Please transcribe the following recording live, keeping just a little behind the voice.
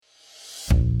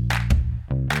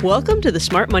Welcome to the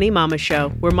Smart Money Mama Show,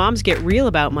 where moms get real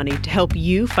about money to help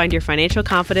you find your financial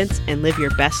confidence and live your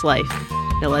best life.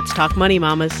 Now let's talk money,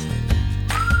 mamas.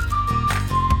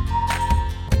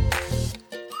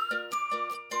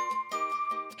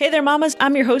 Hey there, mamas.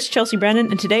 I'm your host, Chelsea Brennan,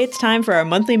 and today it's time for our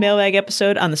monthly mailbag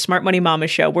episode on the Smart Money Mama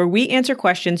Show, where we answer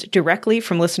questions directly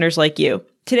from listeners like you.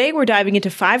 Today, we're diving into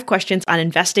 5 questions on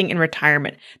investing in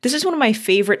retirement. This is one of my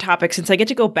favorite topics since I get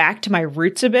to go back to my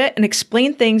roots a bit and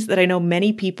explain things that I know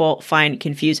many people find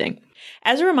confusing.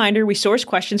 As a reminder, we source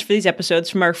questions for these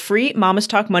episodes from our free Mamas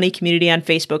Talk Money community on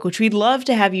Facebook, which we'd love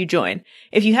to have you join.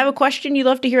 If you have a question you'd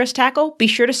love to hear us tackle, be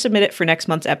sure to submit it for next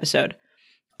month's episode.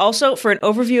 Also, for an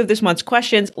overview of this month's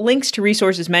questions, links to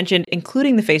resources mentioned,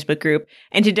 including the Facebook group,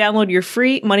 and to download your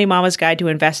free Money Mama's Guide to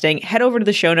Investing, head over to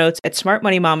the show notes at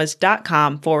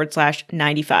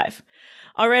smartmoneymamas.com/95.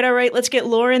 All right, let's get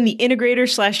Lauren, the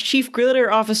integrator / chief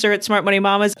glitter officer at Smart Money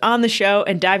Mamas, on the show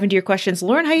and dive into your questions.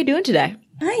 Lauren, how are you doing today?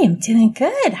 I am doing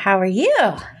good. How are you?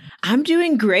 I'm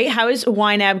doing great. How is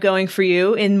YNAB going for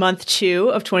you in month 2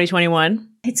 of 2021?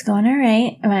 It's going all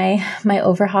right. My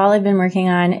overhaul I've been working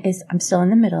on is I'm still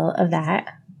in the middle of that,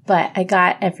 but I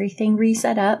got everything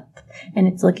reset up and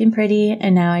it's looking pretty.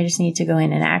 And now I just need to go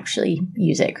in and actually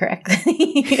use it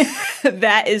correctly.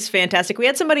 That is fantastic. We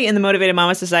had somebody in the Motivated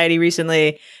Mama Society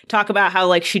recently talk about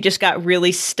how she just got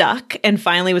really stuck and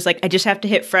finally was like, I just have to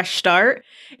hit fresh start.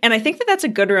 And I think that that's a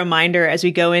good reminder as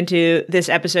we go into this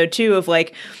episode too of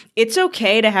it's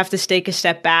okay to have to take a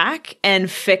step back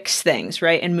and fix things,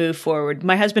 right? And move forward.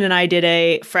 My husband and I did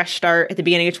a fresh start at the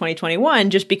beginning of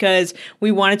 2021 just because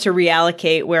we wanted to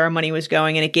reallocate where our money was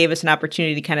going, and it gave us an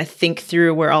opportunity to kind of think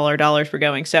through where all our dollars were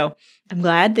going. So I'm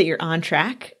glad that you're on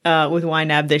track with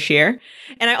YNAB this year.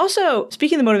 And I also,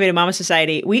 speaking of the Motivated Mama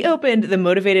Society, we opened the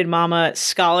Motivated Mama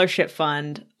Scholarship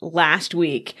Fund last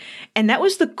week. And that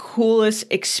was the coolest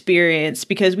experience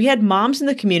because we had moms in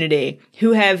the community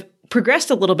who have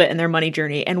progressed a little bit in their money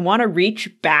journey and want to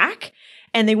reach back.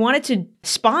 And they wanted to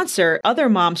sponsor other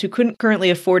moms who couldn't currently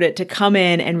afford it to come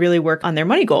in and really work on their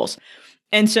money goals.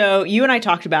 And so you and I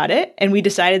talked about it, and we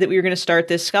decided that we were going to start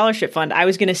this scholarship fund. I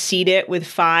was going to seed it with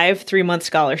 5 3-month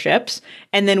scholarships,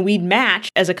 and then we'd match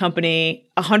as a company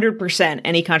 100%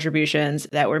 any contributions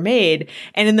that were made.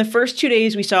 And in the first 2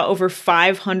 days, we saw over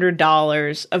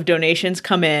 $500 of donations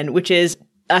come in, which is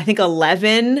I think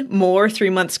 11 more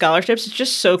 3-month scholarships. It's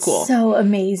just so cool. So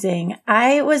amazing.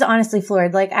 I was honestly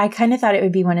floored. I kind of thought it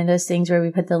would be one of those things where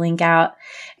we put the link out.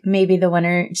 Maybe the 1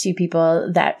 or 2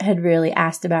 people that had really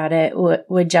asked about it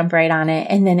would jump right on it.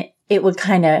 And then it would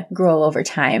kind of grow over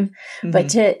time. Mm-hmm. But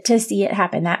to see it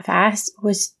happen that fast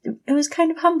was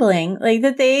kind of humbling.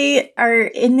 That they are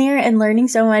in there and learning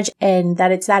so much and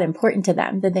that it's that important to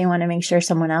them that they want to make sure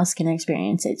someone else can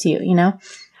experience it too,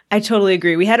 I totally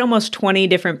agree. We had almost 20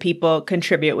 different people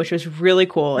contribute, which was really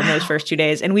cool in those first 2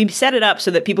 days. And we set it up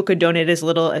so that people could donate as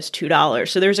little as $2.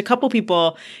 So there's a couple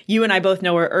people you and I both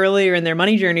know are earlier in their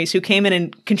money journeys who came in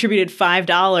and contributed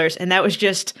 $5. And that was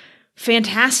just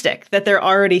fantastic that they're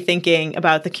already thinking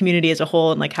about the community as a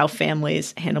whole and how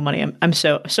families handle money. I'm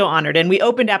so honored. And we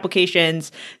opened applications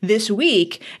this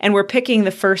week, and we're picking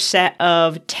the first set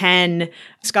of 10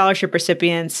 scholarship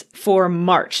recipients for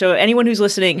March. So anyone who's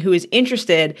listening who is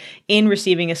interested in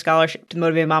receiving a scholarship to the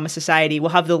Motivated Mama Society, we'll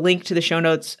have the link to the show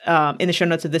notes in the show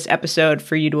notes of this episode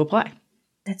for you to apply.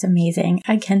 That's amazing.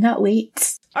 I cannot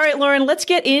wait. All right, Lauren, let's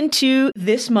get into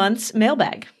this month's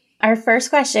mailbag. Our first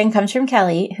question comes from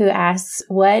Kelly, who asks,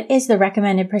 what is the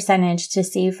recommended percentage to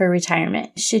save for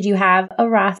retirement? Should you have a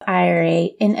Roth IRA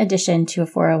in addition to a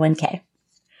 401k?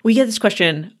 We get this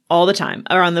question all the time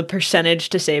around the percentage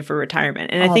to save for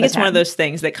retirement. And I think it's one of those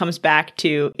things that comes back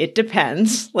to, it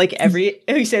depends. We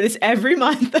say this every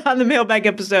month on the mailbag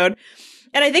episode.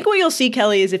 And I think what you'll see,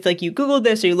 Kelly, is if you Googled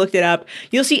this or you looked it up,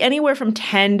 you'll see anywhere from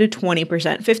 10 to 20%.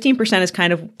 15% has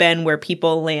kind of been where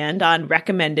people land on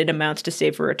recommended amounts to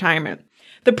save for retirement.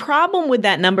 The problem with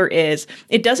that number is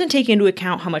it doesn't take into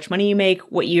account how much money you make,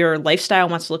 what your lifestyle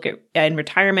wants to look at in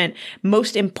retirement.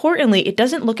 Most importantly, it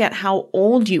doesn't look at how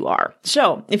old you are.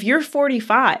 So if you're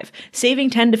 45,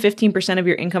 saving 10 to 15% of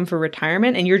your income for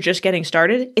retirement and you're just getting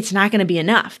started, it's not going to be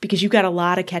enough because you've got a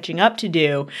lot of catching up to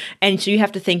do. And so you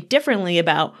have to think differently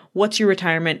about what's your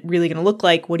retirement really going to look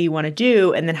like? What do you want to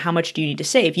do? And then how much do you need to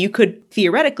save? You could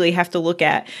theoretically have to look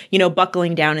at,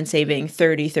 buckling down and saving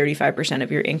 30, 35%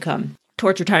 of your income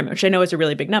towards retirement, which I know is a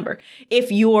really big number.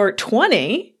 If you're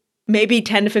 20, maybe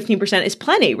 10 to 15% is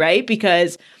plenty, right?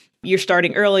 Because you're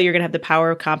starting early, you're going to have the power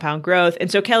of compound growth.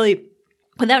 And so, Kelly,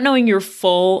 without knowing your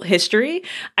full history,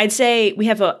 I'd say we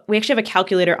actually have a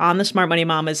calculator on the Smart Money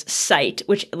Mamas site,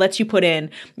 which lets you put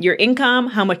in your income,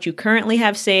 how much you currently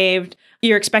have saved,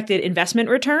 your expected investment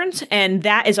returns. And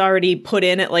that is already put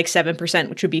in at like 7%,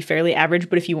 which would be fairly average.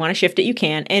 But if you want to shift it, you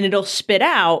can. And it'll spit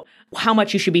out how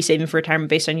much you should be saving for retirement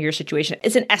based on your situation.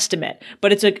 It's an estimate,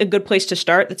 but it's a good place to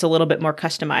start that's a little bit more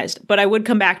customized. But I would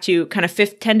come back to kind of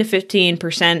 10 to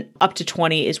 15% up to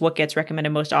 20 is what gets recommended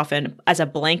most often as a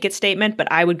blanket statement.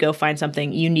 But I would go find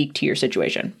something unique to your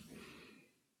situation.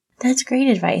 That's great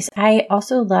advice. I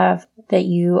also love that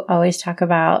you always talk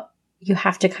about you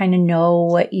have to kind of know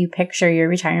what you picture your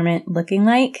retirement looking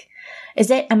like.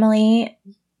 Is it Emily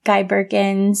Guy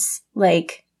Birkin's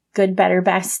like good, better,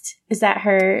 best? Is that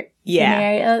her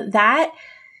scenario? That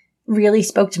really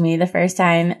spoke to me the first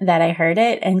time that I heard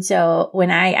it. And so when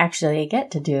I actually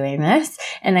get to doing this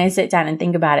and I sit down and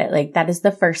think about it, like that is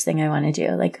the first thing I want to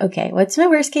do. Like, okay, what's my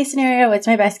worst case scenario? What's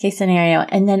my best case scenario?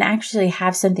 And then actually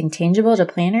have something tangible to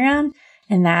plan around.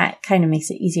 And that kind of makes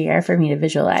it easier for me to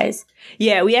visualize.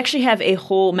 Yeah, we actually have a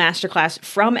whole masterclass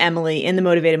from Emily in the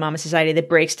Motivated Mama Society that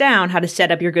breaks down how to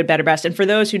set up your good, better, best. And for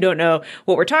those who don't know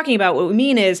what we're talking about, what we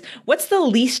mean is what's the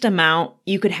least amount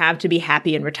you could have to be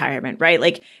happy in retirement, right?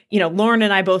 Like, Lauren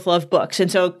and I both love books.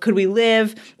 And so could we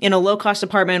live in a low-cost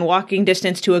apartment, walking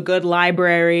distance to a good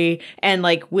library and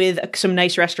like with some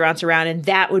nice restaurants around? And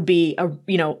that would be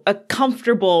a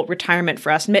comfortable retirement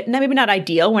for us. Maybe not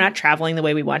ideal. We're not traveling the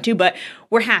way we want to, but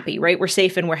we're happy, right? We're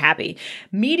safe and we're happy.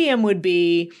 Medium would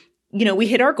be, we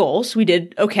hit our goals. We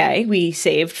did okay. We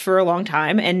saved for a long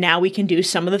time. And now we can do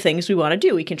some of the things we want to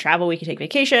do. We can travel. We can take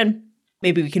vacation.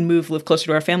 Maybe we can live closer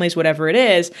to our families, whatever it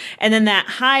is. And then that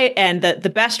high end, the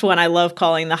best one I love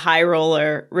calling the high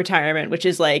roller retirement, which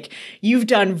is like, you've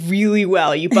done really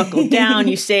well. You buckled down,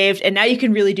 you saved, and now you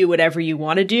can really do whatever you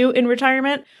want to do in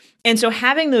retirement. And so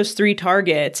having those three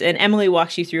targets, and Emily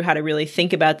walks you through how to really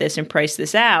think about this and price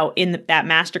this out in that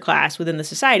masterclass within the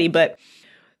society. But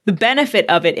the benefit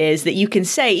of it is that you can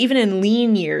say, even in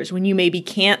lean years, when you maybe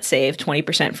can't save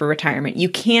 20% for retirement, you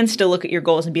can still look at your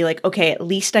goals and be like, okay, at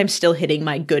least I'm still hitting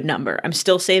my good number. I'm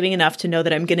still saving enough to know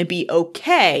that I'm going to be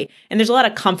okay. And there's a lot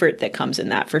of comfort that comes in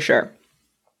that for sure.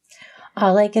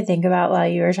 All I could think about while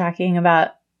you were talking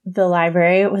about the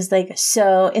library was like,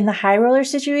 so in the high roller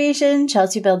situation,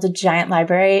 Chelsea builds a giant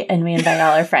library and we invite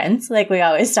all our friends, like we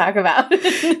always talk about.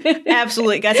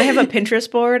 Absolutely. Guys, I have a Pinterest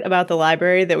board about the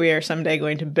library that we are someday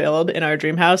going to build in our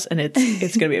dream house, and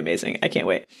it's going to be amazing. I can't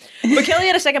wait. But Kelly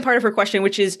had a second part of her question,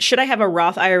 which is, should I have a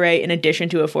Roth IRA in addition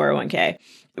to a 401k?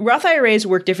 Roth IRAs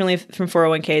work differently from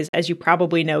 401ks, as you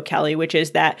probably know, Kelly, which is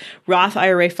that Roth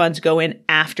IRA funds go in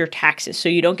after taxes. So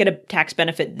you don't get a tax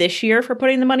benefit this year for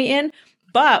putting the money in.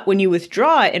 But when you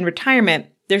withdraw it in retirement,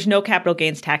 there's no capital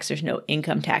gains tax, there's no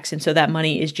income tax. And so that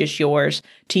money is just yours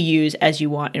to use as you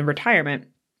want in retirement.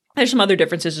 There's some other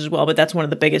differences as well, but that's one of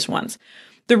the biggest ones.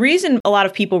 The reason a lot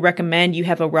of people recommend you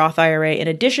have a Roth IRA in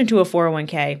addition to a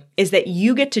 401k is that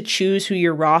you get to choose who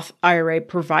your Roth IRA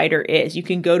provider is. You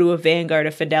can go to a Vanguard,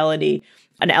 a Fidelity,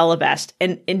 an Ellevest,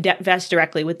 and invest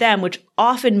directly with them, which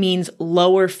often means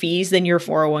lower fees than your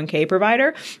 401k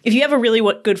provider. If you have a really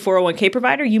good 401k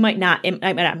provider, it might not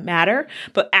matter,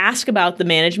 but ask about the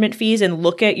management fees and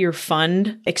look at your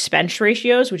fund expense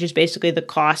ratios, which is basically the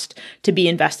cost to be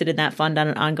invested in that fund on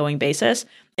an ongoing basis.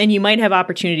 And you might have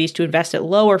opportunities to invest at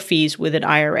lower fees with an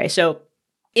IRA. So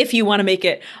if you want to make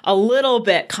it a little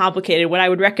bit complicated, what I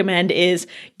would recommend is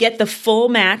get the full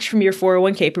match from your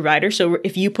 401k provider. So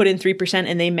if you put in 3%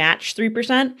 and they match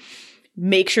 3%,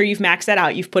 make sure you've maxed that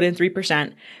out. You've put in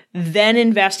 3%. Then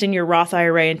invest in your Roth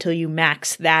IRA until you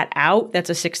max that out. That's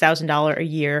a $6,000 a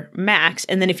year max.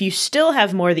 And then if you still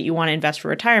have more that you want to invest for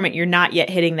retirement, you're not yet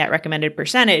hitting that recommended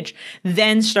percentage,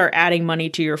 then start adding money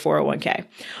to your 401k.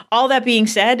 All that being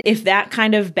said, if that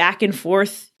kind of back and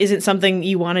forth isn't something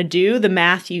you want to do, the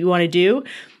math you want to do,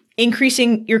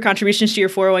 increasing your contributions to your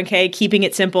 401k, keeping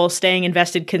it simple, staying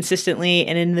invested consistently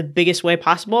and in the biggest way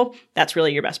possible, that's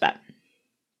really your best bet.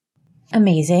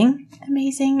 Amazing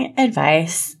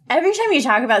advice. Every time you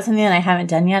talk about something that I haven't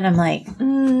done yet, I'm like,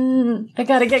 I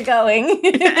gotta get going.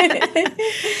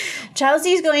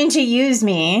 Chelsea's going to use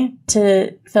me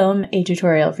to film a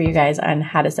tutorial for you guys on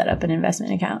how to set up an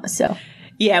investment account. So,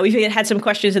 yeah, we've had some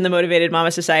questions in the Motivated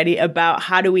Mama Society about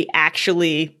how do we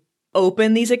actually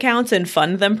open these accounts and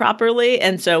fund them properly.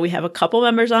 And so we have a couple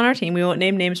members on our team, we won't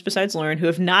name names besides Lauren, who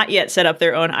have not yet set up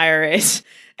their own IRAs.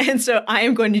 And so I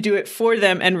am going to do it for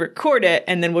them and record it.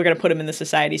 And then we're going to put them in the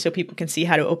society so people can see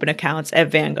how to open accounts at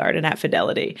Vanguard and at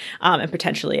Fidelity, and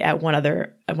potentially at one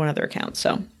other account.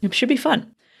 So it should be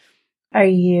fun. Are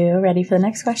you ready for the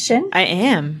next question? I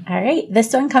am. All right.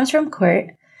 This one comes from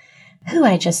Court. who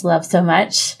I just love so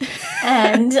much.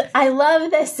 And I love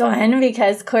this one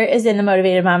because Court is in the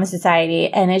Motivated Mama Society,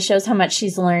 and it shows how much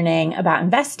she's learning about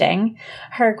investing.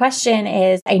 Her question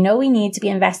is, I know we need to be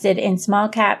invested in small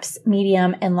caps,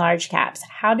 medium, and large caps.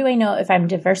 How do I know if I'm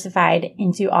diversified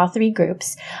into all three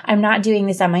groups? I'm not doing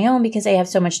this on my own because I have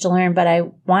so much to learn, but I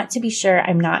want to be sure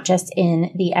I'm not just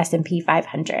in the S&P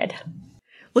 500.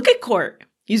 Look at Court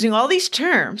using all these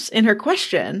terms in her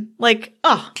question. Like,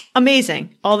 oh,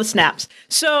 amazing. All the snaps.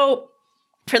 So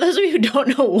for those of you who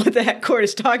don't know what the heck Court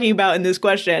is talking about in this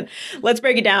question, let's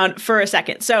break it down for a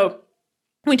second. So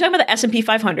when we talk about the S&P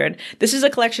 500, this is a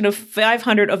collection of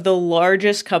 500 of the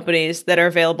largest companies that are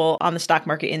available on the stock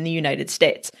market in the United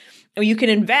States. And you can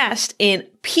invest in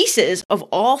pieces of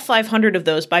all 500 of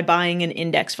those by buying an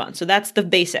index fund. So that's the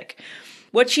basic.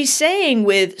 What she's saying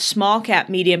with small cap,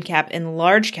 medium cap, and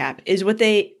large cap is what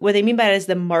they mean by it is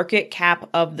the market cap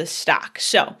of the stock.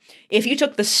 So if you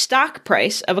took the stock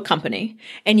price of a company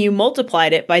and you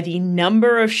multiplied it by the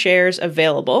number of shares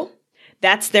available,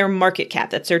 that's their market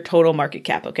cap. That's their total market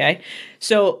cap, okay?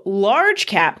 So large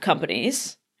cap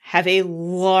companies have a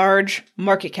large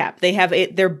market cap.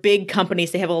 They're big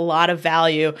companies. They have a lot of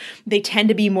value. They tend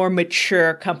to be more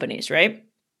mature companies, right?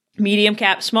 Medium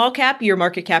cap, small cap, your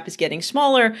market cap is getting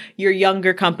smaller, you're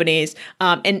younger companies.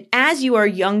 And as you are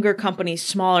younger companies,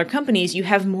 smaller companies, you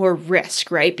have more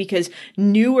risk, right? Because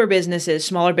newer businesses,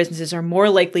 smaller businesses are more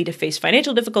likely to face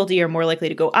financial difficulty or more likely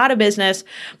to go out of business.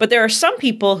 But there are some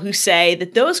people who say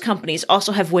that those companies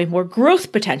also have way more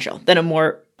growth potential than a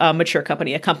more mature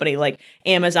company, a company like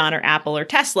Amazon or Apple or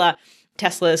Tesla.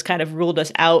 Tesla has kind of ruled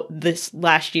us out this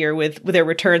last year with their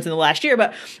returns in the last year.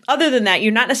 But other than that,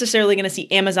 you're not necessarily going to see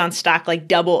Amazon stock like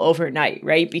double overnight,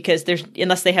 right? Because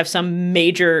unless they have some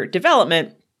major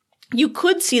development, you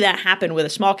could see that happen with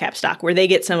a small cap stock where they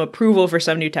get some approval for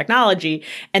some new technology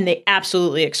and they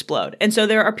absolutely explode. And so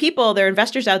there are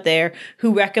investors out there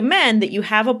who recommend that you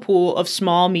have a pool of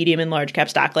small, medium, and large cap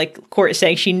stock, like Court is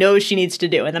saying she knows she needs to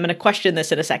do. And I'm going to question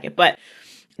this in a second, but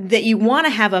that you want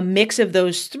to have a mix of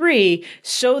those three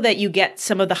so that you get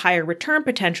some of the higher return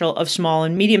potential of small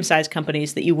and medium-sized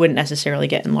companies that you wouldn't necessarily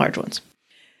get in large ones.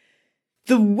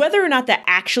 Whether or not that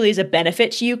actually is a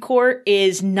benefit to you, Court,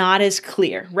 is not as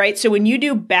clear, right? So when you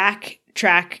do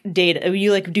backtrack data,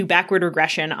 you do backward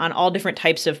regression on all different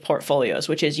types of portfolios,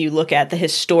 which is you look at the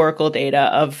historical data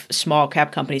of small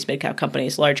cap companies, mid cap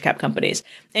companies, large cap companies,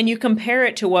 and you compare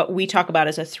it to what we talk about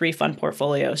as a 3-fund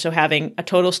portfolio. So having a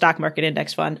total stock market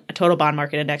index fund, a total bond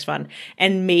market index fund,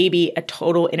 and maybe a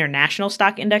total international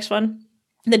stock index fund.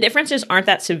 The differences aren't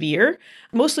that severe,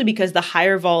 mostly because the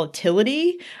higher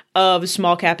volatility of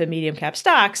small cap and medium cap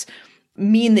stocks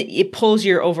mean that it pulls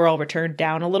your overall return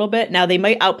down a little bit. Now, they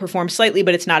might outperform slightly,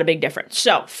 but it's not a big difference.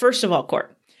 So first of all,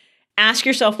 Court, ask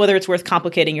yourself whether it's worth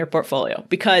complicating your portfolio,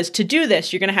 because to do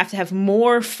this, you're going to have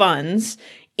more funds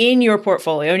in your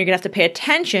portfolio, and you're going to have to pay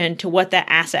attention to what that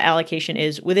asset allocation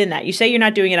is within that. You say you're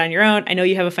not doing it on your own. I know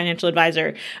you have a financial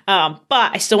advisor, but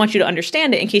I still want you to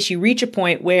understand it in case you reach a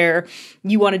point where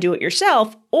you want to do it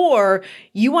yourself, or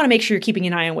you want to make sure you're keeping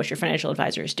an eye on what your financial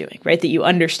advisor is doing, right? That you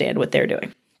understand what they're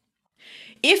doing.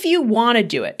 If you want to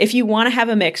do it, if you want to have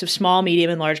a mix of small,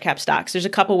 medium, and large cap stocks, there's a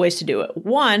couple ways to do it.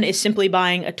 One is simply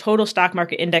buying a total stock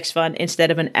market index fund instead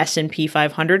of an S&P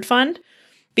 500 fund,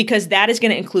 because that is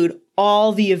going to include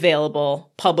all the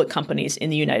available public companies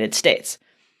in the United States.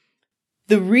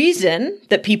 The reason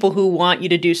that people who want you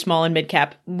to do small and mid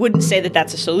cap wouldn't say that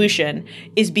that's a solution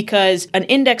is because an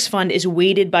index fund is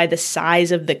weighted by the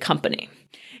size of the company.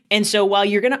 And so while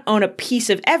you're going to own a piece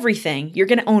of everything, you're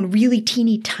going to own really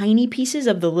teeny tiny pieces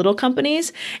of the little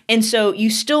companies. And so you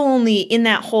still only, in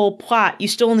that whole plot, you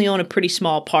still only own a pretty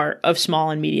small part of small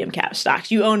and medium cap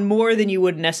stocks. You own more than you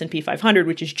would in S&P 500,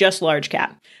 which is just large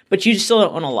cap, but you still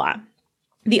don't own a lot.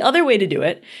 The other way to do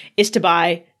it is to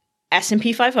buy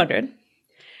S&P 500,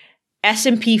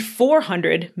 S&P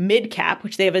 400 mid cap,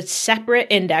 which they have a separate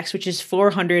index, which is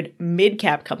 400 mid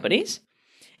cap companies,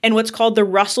 and what's called the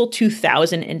Russell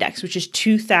 2000 index, which is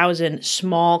 2,000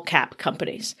 small cap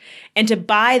companies, and to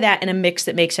buy that in a mix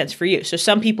that makes sense for you. So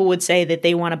some people would say that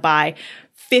they want to buy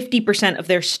 50% of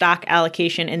their stock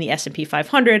allocation in the S&P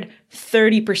 500,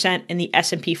 30% in the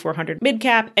S&P 400 mid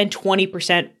cap, and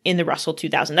 20% in the Russell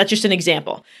 2000. That's just an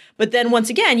example. But then once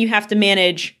again, you have to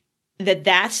manage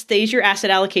that stays your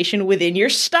asset allocation within your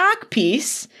stock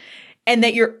piece, and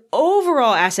that your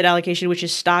overall asset allocation, which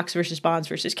is stocks versus bonds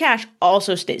versus cash,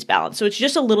 also stays balanced. So it's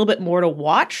just a little bit more to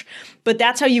watch, but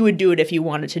that's how you would do it if you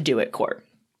wanted to do it, Court.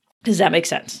 Does that make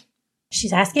sense?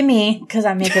 She's asking me because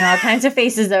I'm making all kinds of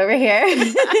faces over here.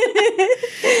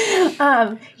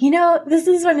 This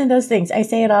is one of those things. I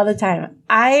say it all the time.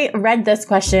 I read this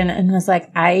question and was like,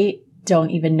 I don't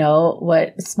even know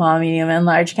what small, medium, and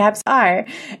large caps are,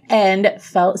 and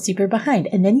felt super behind.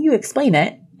 And then you explain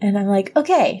it. And I'm like,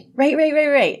 okay,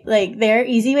 right. Like, there are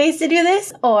easy ways to do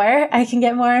this, or I can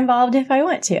get more involved if I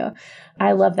want to.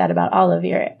 I love that about all of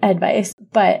your advice,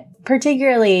 but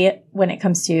particularly when it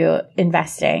comes to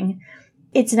investing,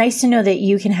 it's nice to know that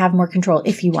you can have more control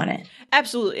if you want it.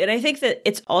 Absolutely. And I think that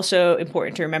it's also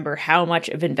important to remember how much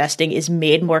of investing is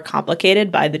made more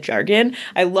complicated by the jargon.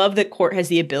 I love that Court has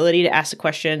the ability to ask the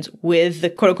questions with the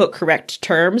quote unquote correct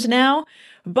terms now.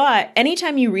 But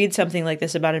anytime you read something like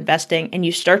this about investing and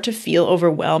you start to feel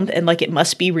overwhelmed and like it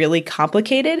must be really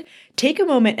complicated, take a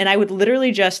moment and I would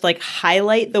literally just like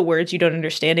highlight the words you don't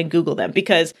understand and Google them,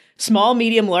 because small,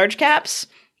 medium, large caps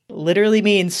literally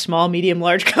means small, medium,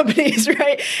 large companies,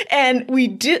 right? And we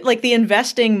did, like, the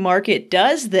investing market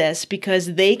does this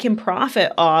because they can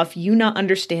profit off you not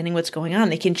understanding what's going on.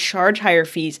 They can charge higher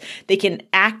fees. They can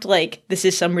act like this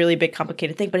is some really big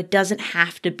complicated thing, but it doesn't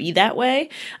have to be that way.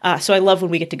 So I love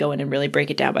when we get to go in and really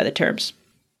break it down by the terms.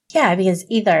 Yeah, because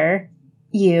either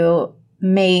you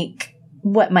make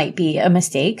what might be a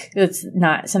mistake, it's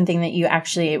not something that you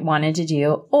actually wanted to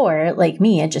do, or like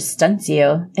me, it just stunts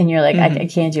you and you're like, I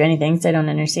can't do anything because I don't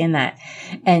understand that.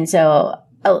 And so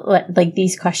like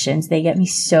these questions, they get me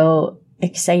so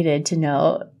excited to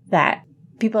know that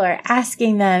people are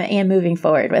asking them and moving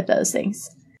forward with those things.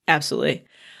 Absolutely.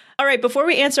 All right, before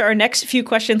we answer our next few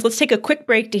questions, let's take a quick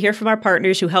break to hear from our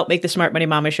partners who help make the Smart Money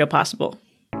Mama show possible.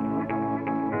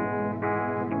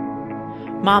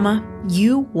 Mama,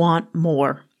 you want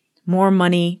more. More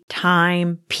money,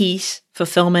 time, peace,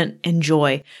 fulfillment, and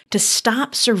joy. To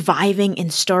stop surviving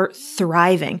and start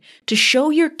thriving. To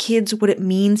show your kids what it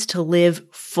means to live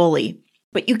fully.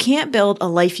 But you can't build a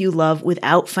life you love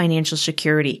without financial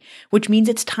security, which means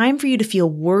it's time for you to feel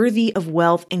worthy of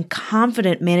wealth and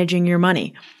confident managing your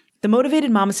money. The Motivated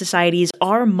Mama Society is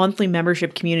our monthly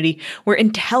membership community where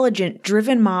intelligent,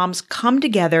 driven moms come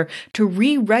together to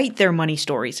rewrite their money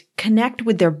stories, connect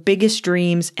with their biggest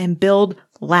dreams, and build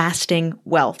lasting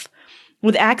wealth.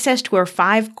 With access to our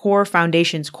 5 core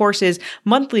foundations courses,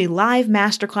 monthly live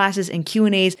masterclasses and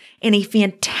Q&As, and a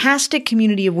fantastic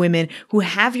community of women who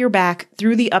have your back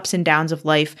through the ups and downs of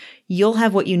life, you'll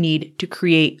have what you need to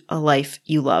create a life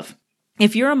you love.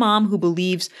 If you're a mom who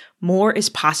believes more is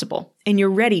possible and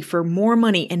you're ready for more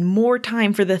money and more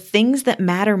time for the things that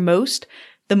matter most,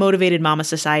 the Motivated Mama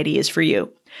Society is for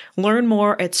you. Learn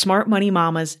more at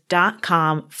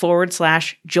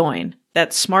smartmoneymamas.com/join.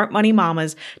 That's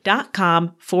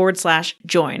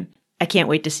smartmoneymamas.com/join. I can't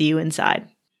wait to see you inside.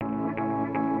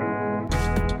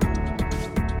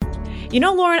 You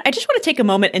know, Lauren, I just want to take a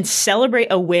moment and celebrate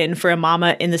a win for a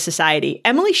mama in the society.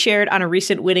 Emily shared on a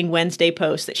recent Winning Wednesday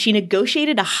post that she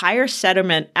negotiated a higher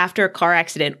settlement after a car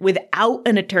accident without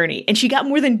an attorney, and she got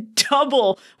more than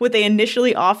double what they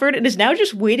initially offered and is now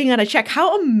just waiting on a check.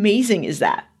 How amazing is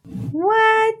that?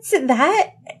 What?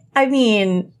 I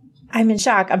mean, I'm in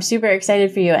shock. I'm super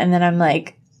excited for you. And then I'm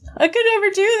like, I could never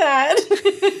do that.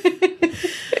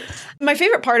 My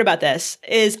favorite part about this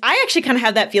is I actually kind of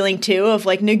have that feeling too of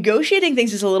like negotiating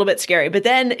things is a little bit scary. But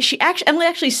then Emily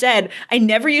actually said, I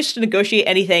never used to negotiate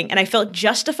anything and I felt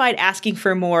justified asking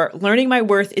for more. Learning my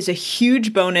worth is a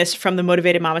huge bonus from the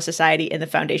Motivated Mama Society and the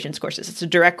Foundations courses. It's a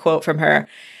direct quote from her.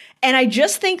 And I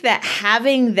just think that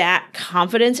having that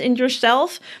confidence in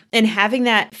yourself and having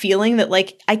that feeling that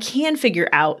like, I can figure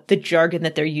out the jargon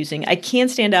that they're using, I can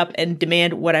stand up and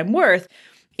demand what I'm worth,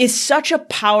 is such a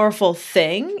powerful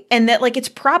thing, and that like it's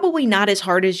probably not as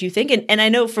hard as you think. And I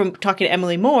know from talking to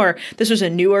Emily Moore, this was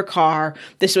a newer car.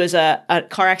 This was a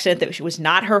car accident that was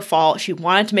not her fault. She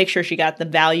wanted to make sure she got the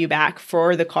value back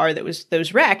for the car that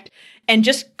was wrecked. And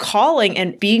just calling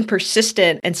and being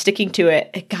persistent and sticking to it,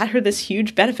 it got her this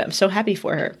huge benefit. I'm so happy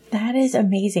for her. That is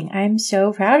amazing. I'm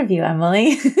so proud of you,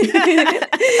 Emily.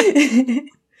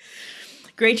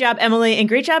 Great job, Emily, and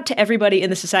great job to everybody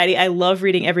in the society. I love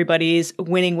reading everybody's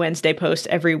Winning Wednesday post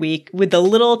every week with the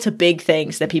little to big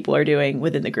things that people are doing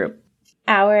within the group.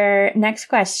 Our next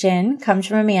question comes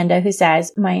from Amanda, who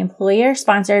says, my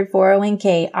employer-sponsored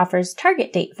 401k offers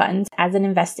target date funds as an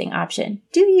investing option.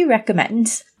 Do you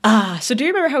recommend? So do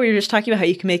you remember how we were just talking about how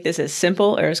you can make this as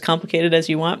simple or as complicated as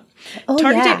you want? Oh,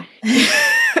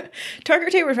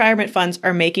 Target date retirement funds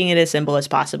are making it as simple as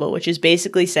possible, which is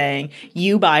basically saying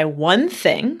you buy one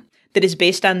thing that is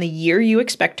based on the year you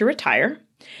expect to retire,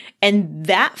 and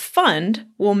that fund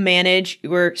will manage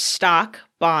your stock,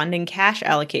 bond, and cash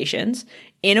allocations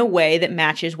in a way that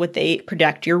matches what they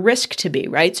project your risk to be,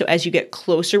 right? So as you get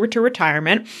closer to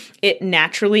retirement, it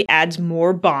naturally adds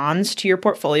more bonds to your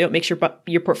portfolio. It makes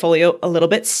your portfolio a little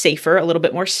bit safer, a little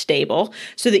bit more stable,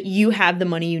 so that you have the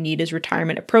money you need as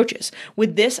retirement approaches.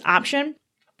 With this option,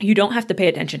 you don't have to pay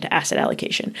attention to asset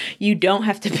allocation. You don't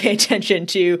have to pay attention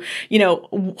to,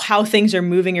 how things are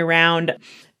moving around,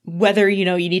 whether, you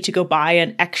need to go buy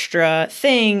an extra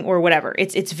thing or whatever.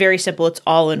 It's very simple. It's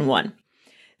all in one.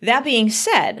 That being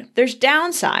said, there's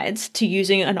downsides to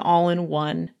using an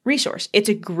all-in-one resource. It's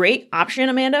a great option,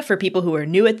 Amanda, for people who are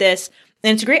new at this.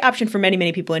 And it's a great option for many,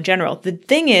 many people in general. The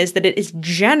thing is that those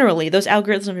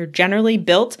algorithms are generally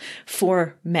built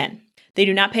for men. They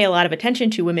do not pay a lot of attention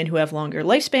to women who have longer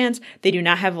lifespans. They do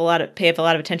not pay a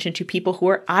lot of attention to people who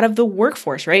are out of the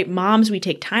workforce, right? Moms, we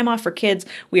take time off for kids.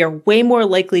 We are way more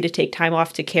likely to take time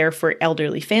off to care for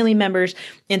elderly family members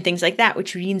and things like that,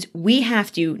 which means we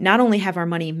have to not only have our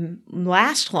money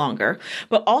last longer,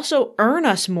 but also earn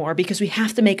us more because we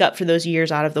have to make up for those years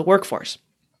out of the workforce.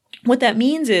 What that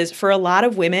means is for a lot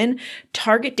of women,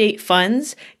 target date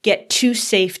funds get too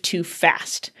safe too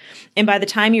fast. And by the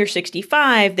time you're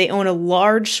 65, they own a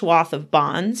large swath of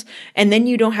bonds, and then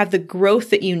you don't have the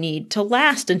growth that you need to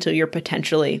last until you're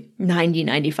potentially 90,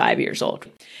 95 years old.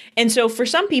 And so for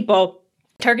some people,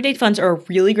 target date funds are a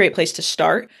really great place to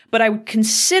start, but I would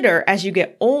consider as you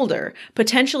get older,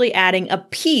 potentially adding a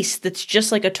piece that's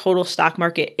just like a total stock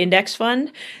market index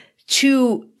fund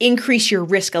to increase your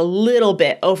risk a little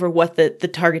bit over what the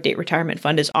target date retirement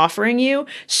fund is offering you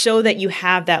so that you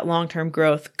have that long-term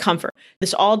growth comfort.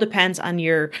 This all depends on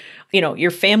your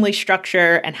family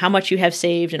structure and how much you have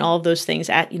saved and all of those things.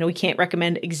 We can't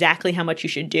recommend exactly how much you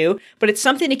should do, but it's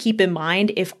something to keep in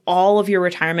mind if all of your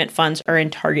retirement funds are in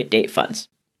target date funds.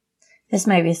 This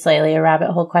might be slightly a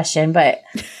rabbit hole question, but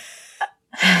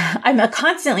I'm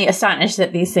constantly astonished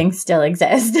that these things still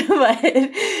exist. But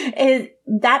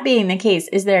that being the case,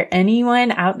 is there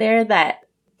anyone out there that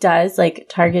does like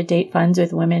target date funds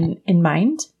with women in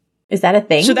mind? Is that a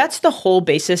thing? So that's the whole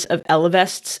basis of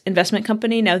Ellevest's investment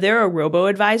company. Now they're a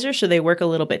robo-advisor, so they work a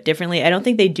little bit differently. I don't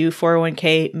think they do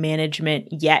 401k management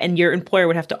yet, and your employer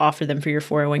would have to offer them for your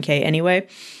 401k anyway.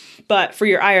 But for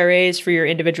your IRAs, for your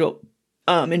individual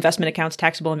investment accounts,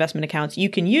 taxable investment accounts, you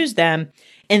can use them.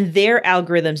 And their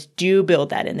algorithms do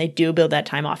build that in. They do build that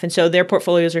time off. And so their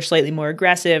portfolios are slightly more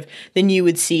aggressive than you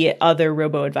would see at other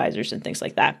robo-advisors and things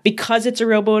like that. Because it's a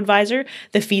robo-advisor,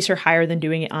 the fees are higher than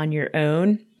doing it on your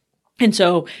own. And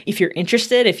so if you're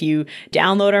interested, if you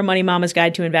download our Money Mama's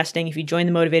Guide to Investing, if you join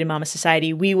the Motivated Mama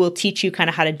Society, we will teach you kind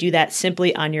of how to do that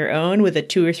simply on your own with a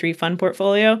 2 or 3 fund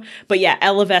portfolio. But yeah,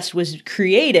 Ellevest was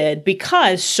created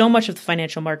because so much of the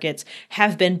financial markets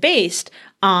have been based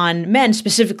on men,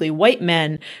 specifically white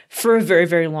men, for a very,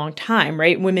 very long time,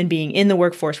 right? Women being in the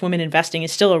workforce, women investing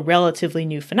is still a relatively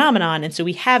new phenomenon. And so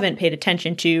we haven't paid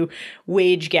attention to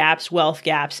wage gaps, wealth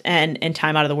gaps, and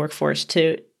time out of the workforce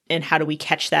and how do we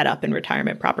catch that up in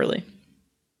retirement properly?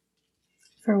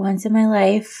 For once in my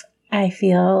life, I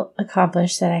feel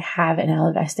accomplished that I have an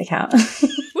Ellevest account.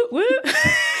 Woo, woo.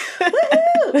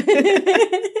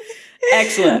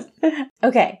 Excellent.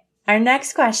 Okay. Our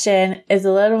next question is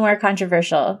a little more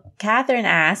controversial. Catherine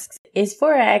asks, is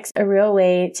Forex a real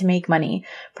way to make money?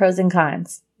 Pros and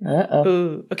cons. Uh-oh.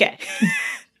 Ooh, okay.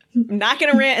 I'm not going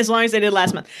to rant as long as I did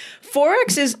last month.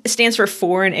 Forex stands for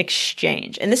foreign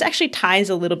exchange. And this actually ties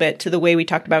a little bit to the way we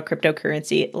talked about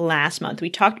cryptocurrency last month. We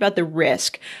talked about the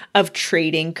risk of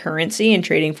trading currency and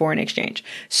trading foreign exchange.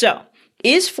 So,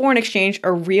 is foreign exchange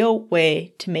a real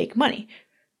way to make money?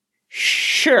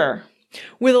 Sure.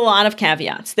 With a lot of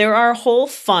caveats. There are whole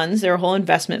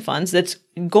investment funds that's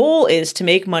goal is to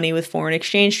make money with foreign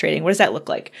exchange trading. What does that look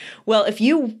like? Well, if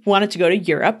you wanted to go to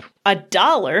Europe,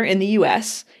 $1 in the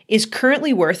US is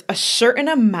currently worth a certain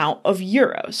amount of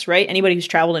euros, right? Anybody who's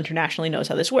traveled internationally knows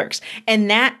how this works. And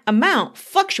that amount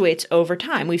fluctuates over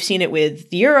time. We've seen it with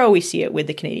the euro, we see it with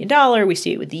the Canadian dollar, we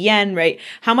see it with the yen, right?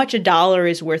 How much $1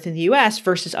 is worth in the US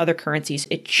versus other currencies,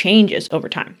 it changes over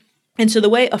time. And so the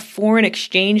way a foreign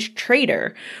exchange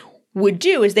trader would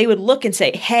do is they would look and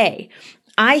say, hey,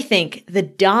 I think the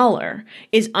dollar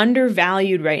is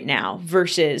undervalued right now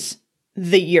versus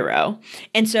the euro.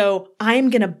 And so I'm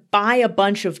going to buy a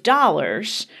bunch of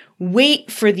dollars,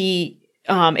 wait for the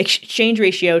exchange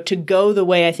ratio to go the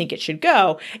way I think it should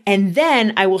go, and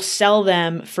then I will sell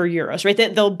them for euros, right?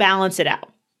 They'll balance it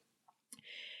out.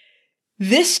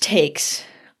 This takes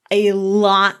a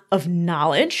lot of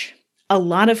knowledge, a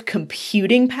lot of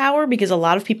computing power, because a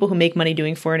lot of people who make money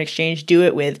doing foreign exchange do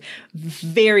it with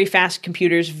very fast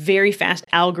computers, very fast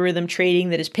algorithm trading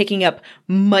that is picking up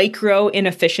micro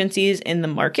inefficiencies in the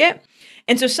market.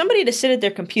 And so somebody to sit at their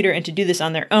computer and to do this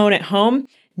on their own at home,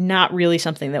 not really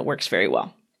something that works very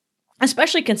well,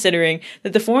 especially considering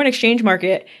that the foreign exchange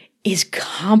market is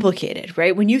complicated,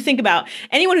 right? When you think about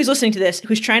anyone who's listening to this,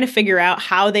 who's trying to figure out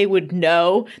how they would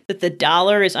know that the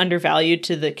dollar is undervalued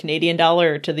to the Canadian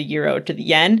dollar or to the euro or to the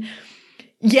yen,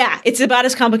 yeah, it's about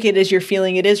as complicated as you're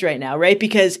feeling it is right now, right?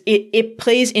 Because it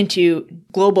plays into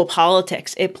global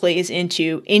politics. It plays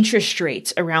into interest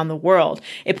rates around the world.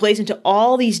 It plays into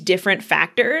all these different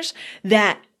factors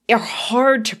that are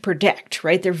hard to predict,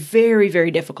 right? They're very, very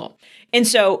difficult. And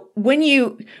so when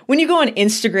you go on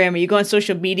Instagram or you go on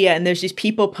social media and there's these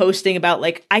people posting about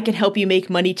like, I can help you make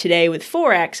money today with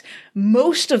Forex,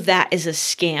 most of that is a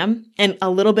scam and a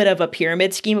little bit of a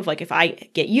pyramid scheme of like, if I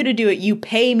get you to do it, you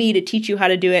pay me to teach you how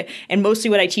to do it. And mostly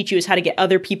what I teach you is how to get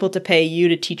other people to pay you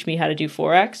to teach me how to do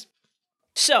Forex.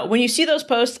 So when you see those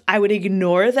posts, I would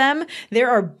ignore them. There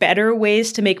are better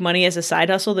ways to make money as a side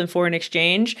hustle than foreign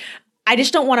exchange. I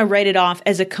just don't want to write it off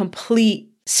as a complete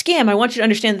scam. I want you to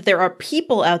understand that there are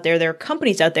people out there, there are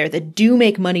companies out there that do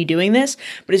make money doing this,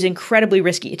 but it's incredibly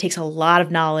risky. It takes a lot of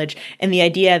knowledge. And the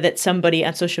idea that somebody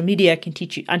on social media can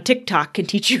teach you, on TikTok can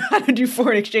teach you how to do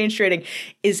foreign exchange trading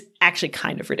is actually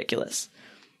kind of ridiculous.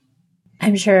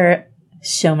 I'm sure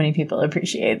so many people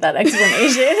appreciate that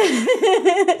explanation.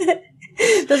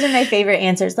 Those are my favorite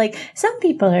answers. Like, some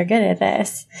people are good at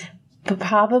this, but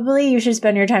probably you should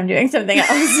spend your time doing something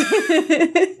else.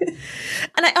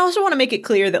 And I also want to make it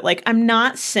clear that, like, I'm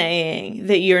not saying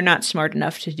that you're not smart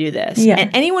enough to do this. Yeah.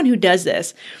 And anyone who does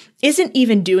this isn't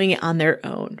even doing it on their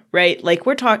own, right? Like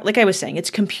like I was saying, it's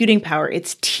computing power,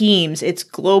 it's teams, it's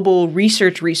global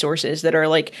research resources that are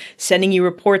like sending you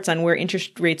reports on where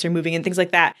interest rates are moving and things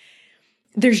like that.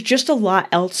 There's just a lot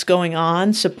else going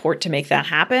on, support to make that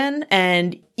happen.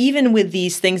 And even with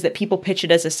these things that people pitch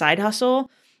it as a side hustle,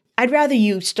 I'd rather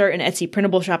you start an Etsy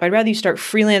printable shop. I'd rather you start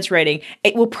freelance writing.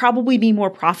 It will probably be more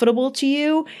profitable to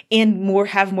you and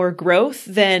have more growth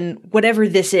than whatever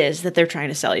this is that they're trying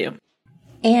to sell you.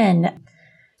 And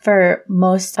for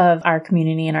most of our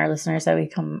community and our listeners that we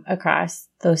come across,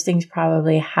 those things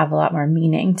probably have a lot more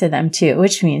meaning to them too,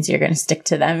 which means you're going to stick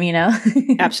to them, you know?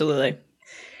 Absolutely.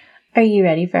 Are you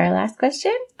ready for our last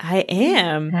question? I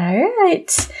am. All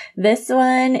right. This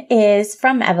one is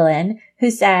from Evelyn,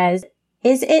 who says,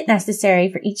 is it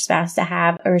necessary for each spouse to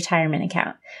have a retirement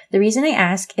account? The reason I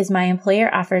ask is my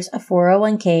employer offers a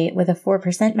 401k with a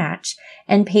 4% match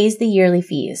and pays the yearly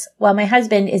fees, while my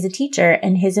husband is a teacher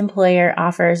and his employer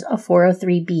offers a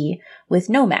 403b with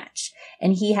no match,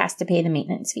 and he has to pay the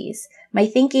maintenance fees. My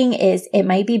thinking is it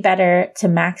might be better to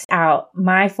max out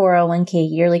my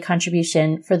 401k yearly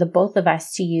contribution for the both of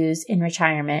us to use in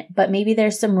retirement, but maybe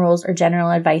there's some rules or general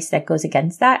advice that goes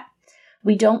against that.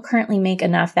 We don't currently make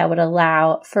enough that would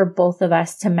allow for both of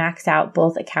us to max out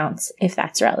both accounts, if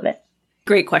that's relevant.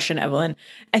 Great question, Evelyn.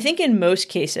 I think in most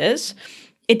cases,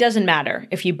 it doesn't matter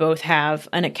if you both have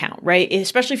an account, right?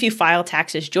 Especially if you file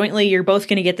taxes jointly, you're both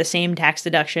going to get the same tax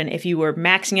deduction if you were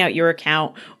maxing out your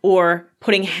account or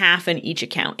putting half in each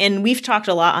account. And we've talked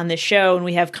a lot on this show, and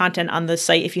we have content on the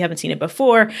site, if you haven't seen it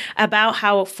before, about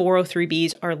how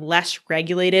 403bs are less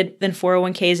regulated than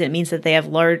 401ks. It means that they have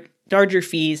larger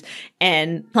fees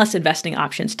and less investing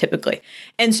options typically.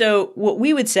 And so what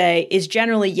we would say is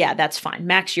generally, yeah, that's fine.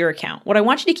 Max your account. What I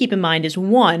want you to keep in mind is,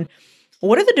 one,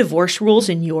 what are the divorce rules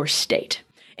in your state?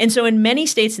 And so in many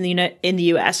states in the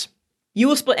US, you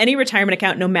will split any retirement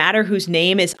account, no matter whose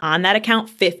name is on that account,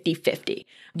 50-50.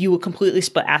 You will completely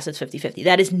split assets 50-50.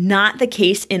 That is not the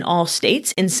case in all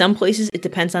states. In some places, it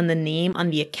depends on the name on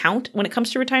the account when it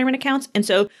comes to retirement accounts. And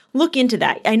so look into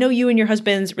that. I know you and your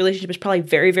husband's relationship is probably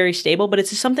very, very stable, but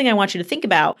it's something I want you to think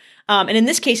about. And in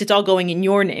this case, it's all going in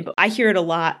your name. But I hear it a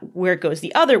lot where it goes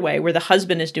the other way, where the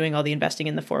husband is doing all the investing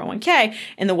in the 401k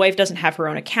and the wife doesn't have her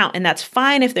own account. And that's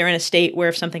fine if they're in a state where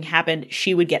if something happened,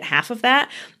 she would get half of that.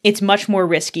 It's much more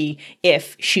risky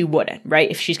if she wouldn't,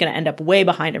 right? If she's going to end up way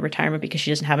behind in retirement because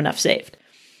she doesn't have enough saved.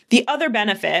 The other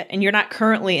benefit, and you're not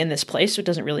currently in this place, so it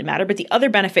doesn't really matter, but the other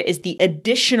benefit is the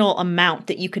additional amount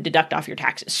that you could deduct off your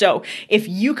taxes. So if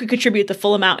you could contribute the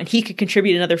full amount and he could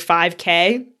contribute another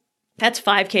 $5K, that's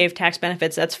 $5K of tax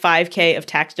benefits. That's $5K of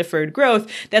tax deferred growth.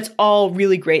 That's all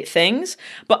really great things.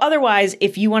 But otherwise,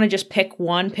 if you want to just pick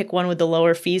one with the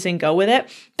lower fees and go with it,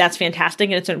 that's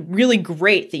fantastic. And it's really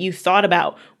great that you thought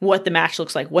about what the match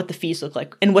looks like, what the fees look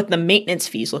like, and what the maintenance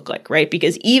fees look like, right?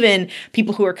 Because even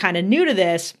people who are kind of new to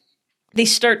this, they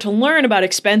start to learn about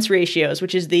expense ratios,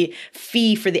 which is the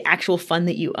fee for the actual fund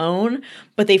that you own,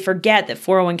 but they forget that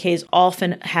 401ks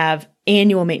often have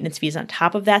annual maintenance fees on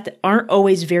top of that aren't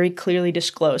always very clearly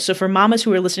disclosed. So for mamas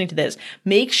who are listening to this,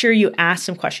 make sure you ask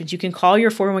some questions. You can call your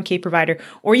 401k provider,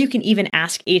 or you can even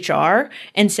ask HR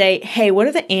and say, hey, what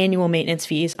are the annual maintenance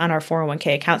fees on our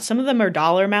 401k account? Some of them are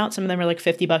dollar amount. Some of them are like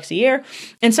 $50 a year.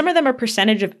 And some of them are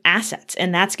percentage of assets.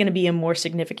 And that's going to be a more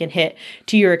significant hit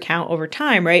to your account over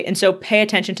time, right? And so pay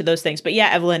attention to those things. But yeah,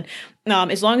 Evelyn,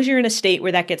 as long as you're in a state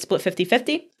where that gets split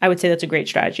 50-50, I would say that's a great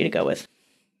strategy to go with.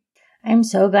 I'm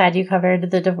so glad you covered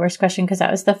the divorce question, because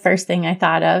that was the first thing I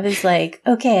thought of is like,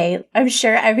 okay, I'm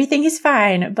sure everything is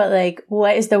fine, but like,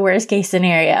 what is the worst case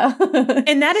scenario?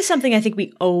 And that is something I think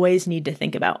we always need to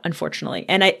think about, unfortunately.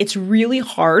 And it's really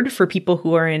hard for people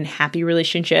who are in happy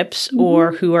relationships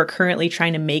or who are currently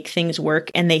trying to make things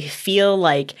work, and they feel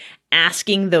like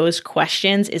asking those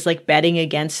questions is like betting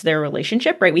against their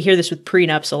relationship, right? We hear this with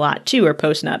prenups a lot too, or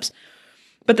postnups.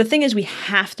 But the thing is, we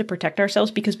have to protect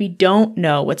ourselves because we don't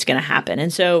know what's going to happen.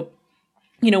 And so,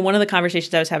 one of the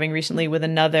conversations I was having recently with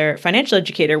another financial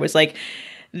educator was like,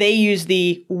 they use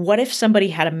what if somebody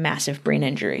had a massive brain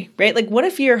injury, right? Like, what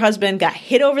if your husband got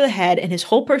hit over the head and his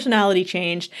whole personality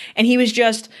changed and he was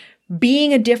just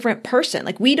being a different person?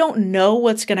 Like, we don't know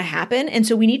what's going to happen. And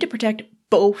so we need to protect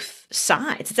both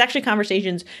sides. It's actually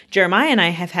conversations Jeremiah and I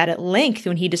have had at length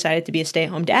when he decided to be a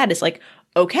stay-at-home dad. It's like,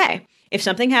 okay, if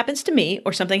something happens to me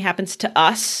or something happens to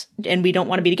us and we don't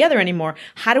want to be together anymore,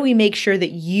 how do we make sure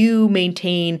that you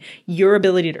maintain your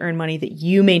ability to earn money, that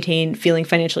you maintain feeling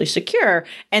financially secure?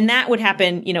 And that would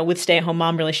happen, with stay-at-home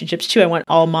mom relationships too. I want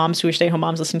all moms who are stay-at-home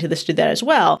moms listening to this to do that as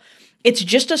well. It's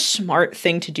just a smart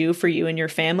thing to do for you and your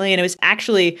family. And it was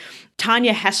actually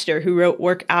Tanya Hester who wrote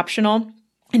Work Optional,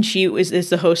 and she is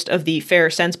the host of the Fairer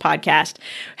Sense podcast,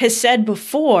 has said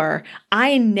before,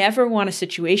 I never want a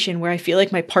situation where I feel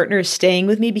like my partner is staying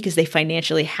with me because they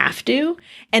financially have to.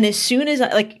 And as soon as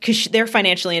because they're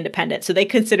financially independent. So they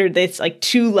considered this like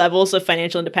two levels of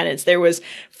financial independence. There was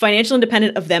financial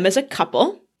independent of them as a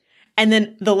couple. And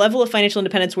then the level of financial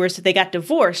independence where if they got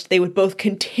divorced, they would both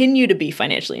continue to be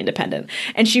financially independent.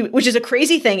 And which is a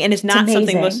crazy thing and is not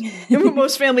something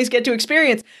most families get to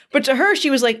experience. But to her, she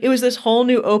was like, it was this whole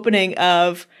new opening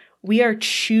of, we are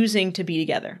choosing to be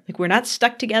together. Like, we're not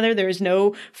stuck together. There is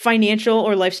no financial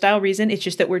or lifestyle reason. It's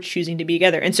just that we're choosing to be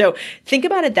together. And so think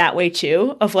about it that way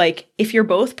too, of like, if you're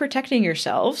both protecting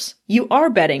yourselves, you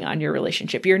are betting on your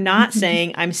relationship. You're not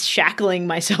saying I'm shackling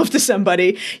myself to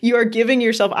somebody. You are giving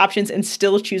yourself options and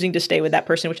still choosing to stay with that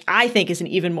person, which I think is an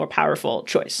even more powerful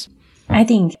choice. I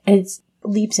think it's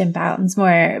leaps and bounds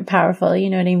more powerful. You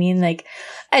know what I mean? Like,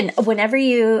 and whenever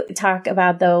you talk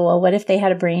about what if they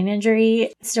had a brain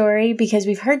injury story, because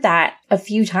we've heard that a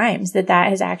few times, that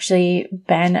has actually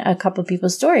been a couple of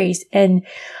people's stories. And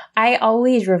I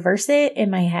always reverse it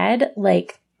in my head.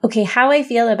 Like, okay, how I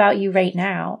feel about you right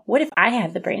now. What if I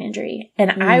had the brain injury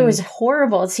and I was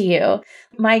horrible to you?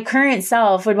 My current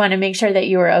self would want to make sure that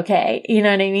you were okay. You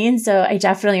know what I mean? So I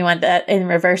definitely want that in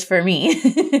reverse for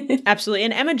me. Absolutely.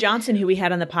 And Emma Johnson, who we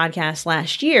had on the podcast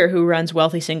last year, who runs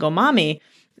Wealthy Single Mommy,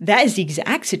 that is the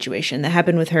exact situation that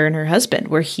happened with her and her husband,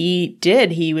 where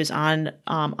he was on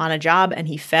a job and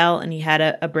he fell and he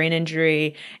had a brain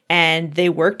injury, and they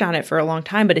worked on it for a long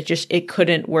time, but it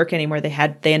couldn't work anymore. They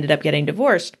ended up getting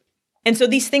divorced. And so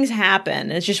these things happen,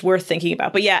 and it's just worth thinking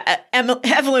about. But yeah,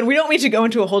 Evelyn, we don't need to go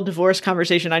into a whole divorce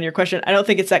conversation on your question. I don't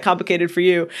think it's that complicated for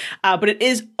you, but it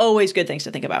is always good things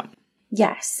to think about.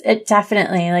 Yes, it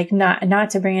definitely, like,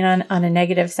 not to bring it on a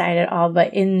negative side at all,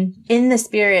 but in the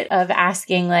spirit of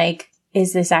asking, like,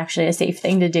 is this actually a safe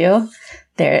thing to do?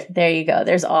 There you go.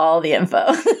 There's all the info.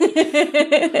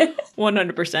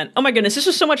 100%. Oh my goodness. This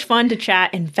was so much fun to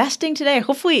chat investing today.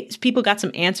 Hopefully people got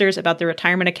some answers about their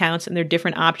retirement accounts and their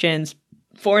different options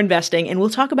for investing. And we'll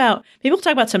talk about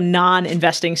some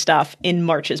non-investing stuff in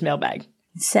March's mailbag.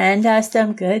 Send us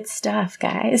some good stuff,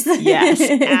 guys. Yes,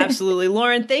 absolutely.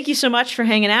 Lauren, thank you so much for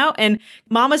hanging out. And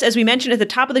mamas, as we mentioned at the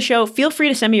top of the show, feel free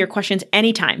to send me your questions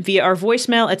anytime via our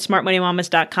voicemail at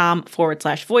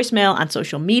smartmoneymamas.com/voicemail, on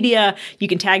social media. You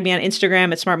can tag me on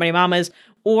Instagram at smartmoneymamas,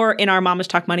 or in our Mamas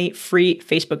Talk Money free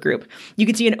Facebook group. You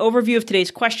can see an overview of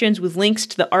today's questions with links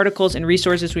to the articles and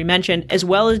resources we mentioned, as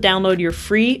well as download your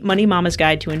free Money Mamas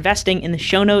Guide to Investing in the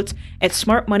show notes at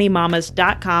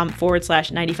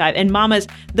smartmoneymamas.com/95. And mamas,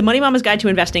 the Money Mamas Guide to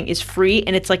Investing is free,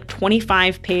 and it's like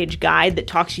 25-page guide that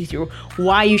talks you through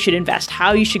why you should invest,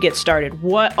 how you should get started,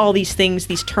 what all these things,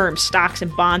 these terms, stocks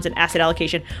and bonds and asset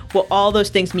allocation, what all those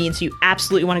things mean. So you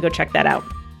absolutely want to go check that out.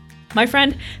 My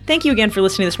friend, thank you again for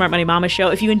listening to the Smart Money Mama Show.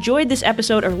 If you enjoyed this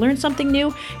episode or learned something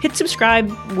new, hit subscribe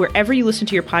wherever you listen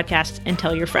to your podcasts and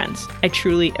tell your friends. I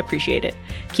truly appreciate it.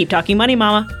 Keep talking money,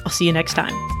 Mama. I'll see you next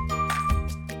time.